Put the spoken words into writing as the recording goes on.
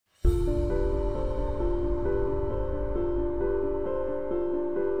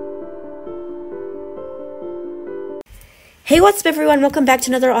Hey, what's up everyone, welcome back to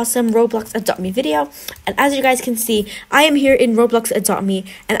another awesome Roblox Adopt Me video. And as you guys can see, I am here in Roblox Adopt Me,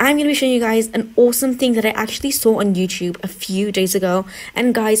 and I'm going to be showing you guys an awesome thing that I actually saw on YouTube a few days ago.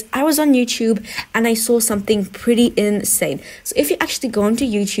 And guys, I was on YouTube and I saw something pretty insane. So if you actually go onto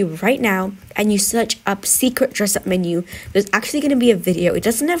YouTube right now and you search up secret dress up menu, there's actually going to be a video. It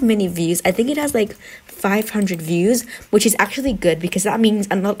doesn't have many views. I think it has like 500 views, which is actually good because that means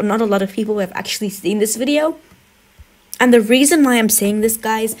not a lot of people have actually seen this video. And the reason why I'm saying this,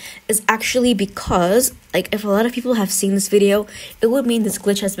 guys, is actually because, like, if a lot of people have seen this video, it would mean this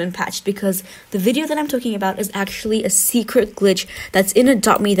glitch has been patched, because the video that I'm talking about is actually a secret glitch that's in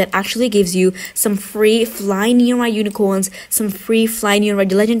Adopt Me that actually gives you some free fly nearby unicorns, some free fly nearby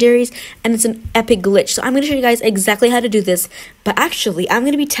legendaries, and it's an epic glitch. So I'm going to show you guys exactly how to do this, but actually, I'm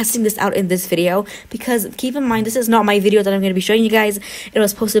going to be testing this out in this video, because keep in mind, this is not my video that I'm going to be showing you guys. It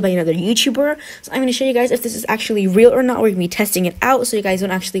was posted by another YouTuber, so I'm going to show you guys if this is actually real or not. We're going to be testing it out so you guys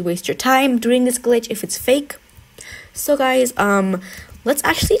don't actually waste your time doing this glitch if it's fake. So guys, let's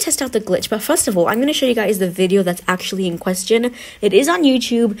actually test out the glitch. But first of all, I'm going to show you guys the video that's actually in question. It is on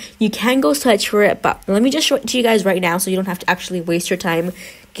YouTube. You can go search for it, but let me just show it to you guys right now so you don't have to actually waste your time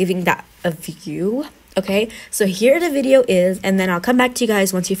giving that a view. Okay, so here the video is, and then I'll come back to you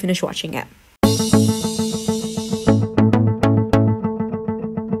guys once you finish watching it.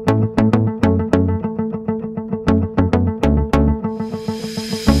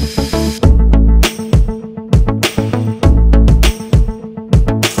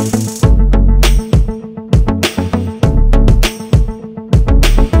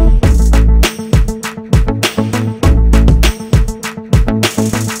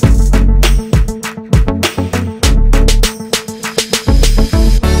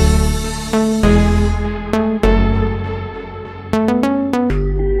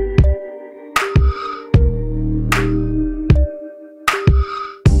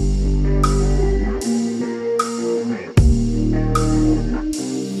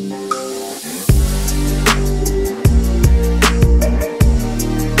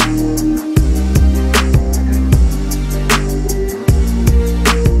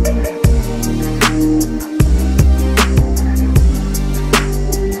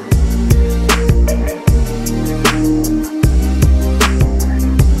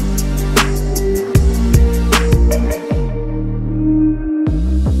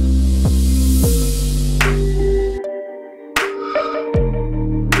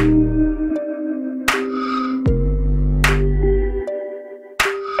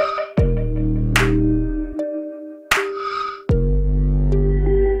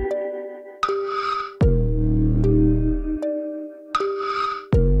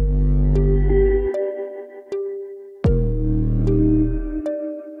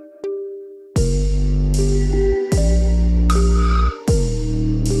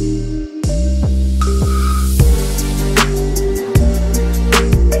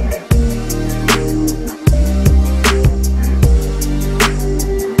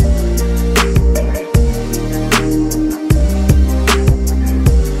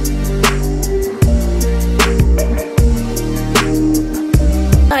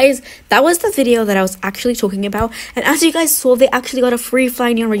 Guys, that was the video that I was actually talking about, and as you guys saw, they actually got a free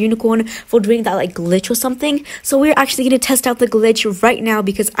fly near a unicorn for doing that like glitch or something. So we're actually going to test out the glitch right now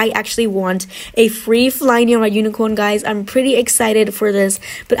because I actually want a free fly near a unicorn, guys. I'm pretty excited for this,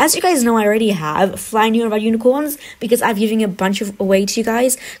 but as you guys know, I already have fly near unicorns because I'm giving a bunch of away to you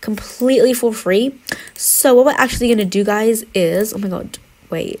guys completely for free. So what we're actually going to do, guys, is, oh my god,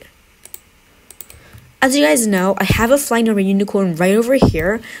 wait. As you guys know, I have a flying over unicorn right over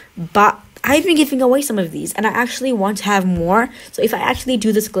here, but I've been giving away some of these, and I actually want to have more. So if I actually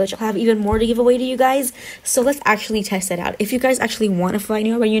do this glitch, I'll have even more to give away to you guys. So let's actually test it out. If you guys actually want a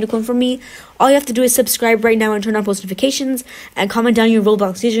flying over unicorn from me, all you have to do is subscribe right now and turn on post notifications, and comment down your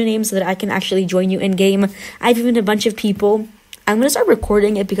Roblox username so that I can actually join you in game. I've even a bunch of people. I'm going to start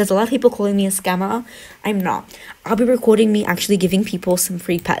recording it because a lot of people calling me a scammer. I'm not. I'll be recording me actually giving people some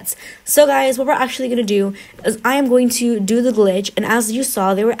free pets. So guys, what we're actually going to do is I am going to do the glitch. And as you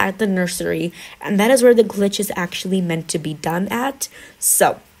saw, they were at the nursery. And that is where the glitch is actually meant to be done at.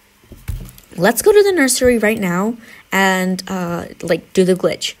 So let's go to the nursery right now and do the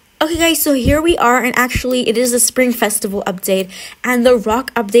glitch. Okay guys, so here we are, and actually it is the Spring Festival update, and the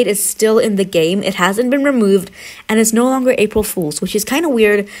rock update is still in the game. It hasn't been removed, and it's no longer April Fool's, which is kind of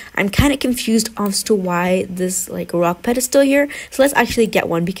weird. I'm kind of confused as to why this rock pet is still here. So let's actually get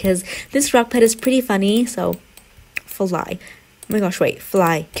one, because this rock pet is pretty funny. So fly. Oh my gosh, wait,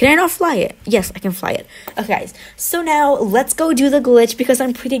 fly. Can I not fly it? Yes, I can fly it. Okay guys, so now let's go do the glitch, because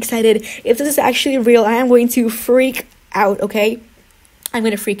I'm pretty excited. If this is actually real, I am going to freak out, okay? I'm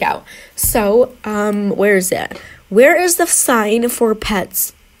gonna freak out. So, where is it? Where is the sign for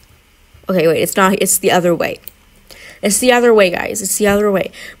pets? Okay, wait, it's not, it's the other way. It's the other way, guys. It's the other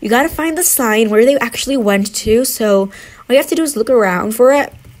way. We gotta find the sign where they actually went to. So, all you have to do is look around for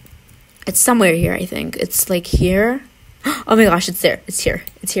it. It's somewhere here, I think. It's like here. Oh my gosh, it's there. It's here.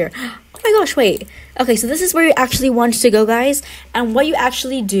 It's here. Oh my gosh, wait. Okay, so this is where you actually want to go, guys. And what you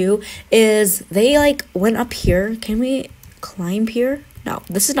actually do is they like went up here. Can we climb here? No,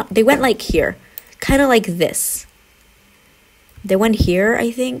 this is not. They went like here. Kind of like this. They went here,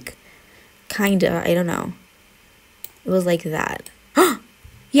 I think. Kinda. I don't know. It was like that.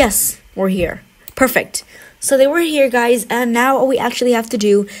 Yes, we're here. Perfect. So they were here, guys. And now all we actually have to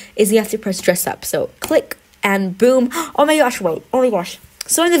do is we have to press dress up. So click and boom. Oh my gosh, wait. Oh my gosh.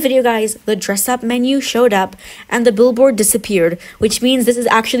 So in the video, guys, the dress up menu showed up and the billboard disappeared, which means this is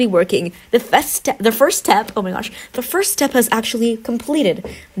actually working. The first step, oh my gosh, the first step has actually completed.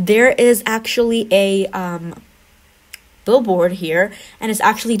 There is actually a billboard here and it's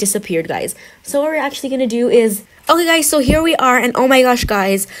actually disappeared, guys. So what we're actually gonna do is, okay guys, so here we are, and oh my gosh,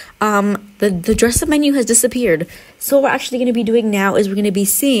 guys, the dress up menu has disappeared. So what we're actually going to be doing now is we're going to be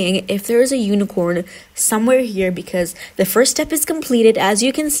seeing if there is a unicorn somewhere here, because the first step is completed, as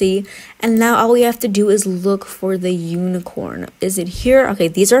you can see, and now all we have to do is look for the unicorn. Is it here? Okay,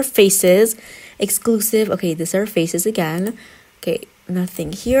 these are faces, exclusive. Okay, these are faces again. Okay,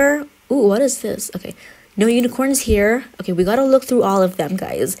 nothing here. Ooh, what is this? Okay, no unicorns here. Okay, we got to look through all of them,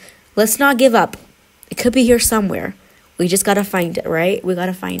 guys. Let's not give up. It could be here somewhere. We just gotta find it, right? We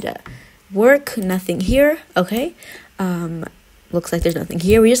gotta find it. Work, nothing here. Okay. Looks like there's nothing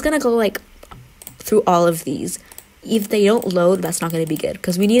here. We're just gonna go like through all of these. If they don't load, that's not gonna be good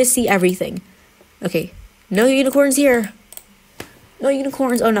because we need to see everything. Okay. No unicorns here. No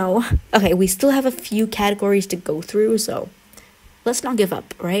unicorns. Oh no. Okay, we still have a few categories to go through, so let's not give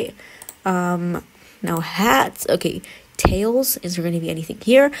up, right? Now hats. Okay. Tails. Is there going to be anything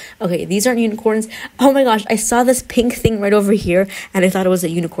here? Okay, these aren't unicorns. Oh my gosh, I saw this pink thing right over here and I thought it was a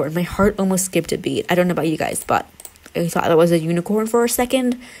unicorn. My heart almost skipped a beat. I don't know about you guys, but I thought it was a unicorn for a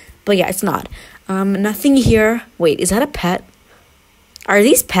second. But yeah, it's not. Nothing here. Wait, is that a pet? Are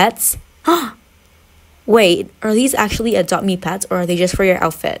these pets? Wait, are these actually Adopt Me pets or are they just for your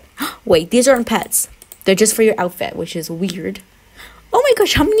outfit? Wait, these aren't pets. They're just for your outfit, which is weird. Oh my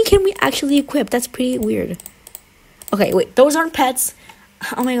gosh, how many can we actually equip? That's pretty weird. Okay, wait, those aren't pets.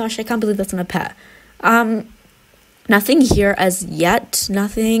 Oh my gosh, I can't believe that's not a pet. Nothing here as yet.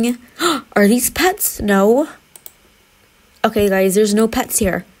 Nothing. Are these pets? No. Okay, guys, there's no pets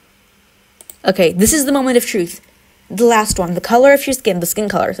here. Okay, this is the moment of truth. The last one. The color of your skin. The skin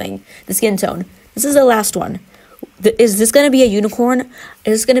color thing. The skin tone. This is the last one. Is this going to be a unicorn?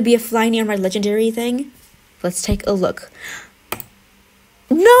 Is this going to be a fly near my legendary thing? Let's take a look.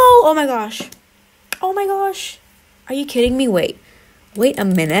 No! Oh my gosh. Oh my gosh. Are you kidding me? Wait a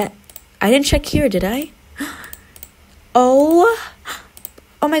minute. I didn't check here, did I? Oh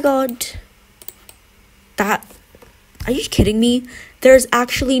my god. Are you kidding me? There's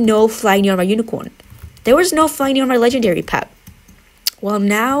actually no fly near my unicorn. There was no fly near my legendary pet. Well,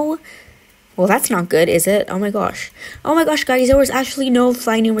 that's not good, is it? Oh my gosh. Oh my gosh, guys, there was actually no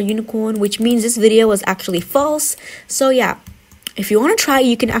fly near my unicorn, which means this video was actually false. So yeah. If you want to try,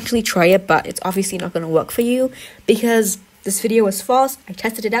 you can actually try it, but it's obviously not going to work for you because this video was false. I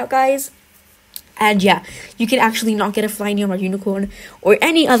tested it out, guys. And yeah, you can actually not get a fly near my unicorn or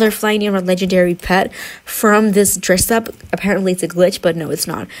any other fly near my legendary pet from this dress up. Apparently it's a glitch, but no, it's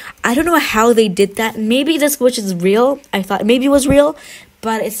not. I don't know how they did that. Maybe this glitch is real. I thought maybe it was real,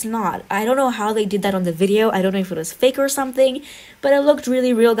 but it's not. I don't know how they did that on the video. I don't know if it was fake or something, but it looked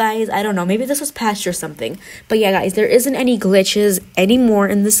really real, guys. I don't know. Maybe this was patched or something. But yeah, guys, there isn't any glitches anymore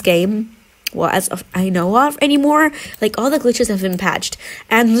in this game. Well, as I know of anymore. Like, all the glitches have been patched.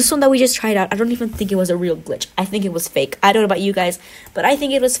 And this one that we just tried out, I don't even think it was a real glitch. I think it was fake. I don't know about you guys, but I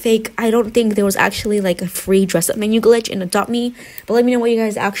think it was fake. I don't think there was actually, like, a free dress-up menu glitch in Adopt Me. But let me know what you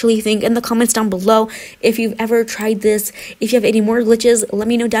guys actually think in the comments down below. If you've ever tried this, if you have any more glitches, let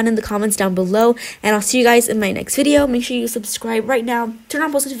me know down in the comments down below. And I'll see you guys in my next video. Make sure you subscribe right now. Turn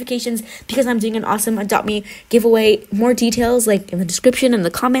on post notifications because I'm doing an awesome Adopt Me giveaway. More details, like, in the description and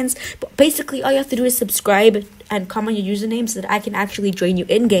the comments. But basically, all you have to do is subscribe and comment your username so that I can actually join you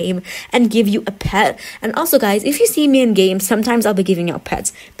in game and give you a pet. And also, guys, if you see me in game, sometimes I'll be giving out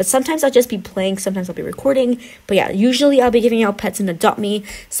pets, but sometimes I'll just be playing, sometimes I'll be recording. But yeah, usually I'll be giving out pets in Adopt Me,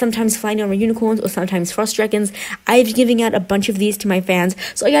 sometimes flying over unicorns or sometimes frost dragons. I've been giving out a bunch of these to my fans,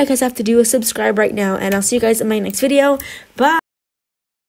 so all you guys have to do is subscribe right now, and I'll see you guys in my next video. Bye.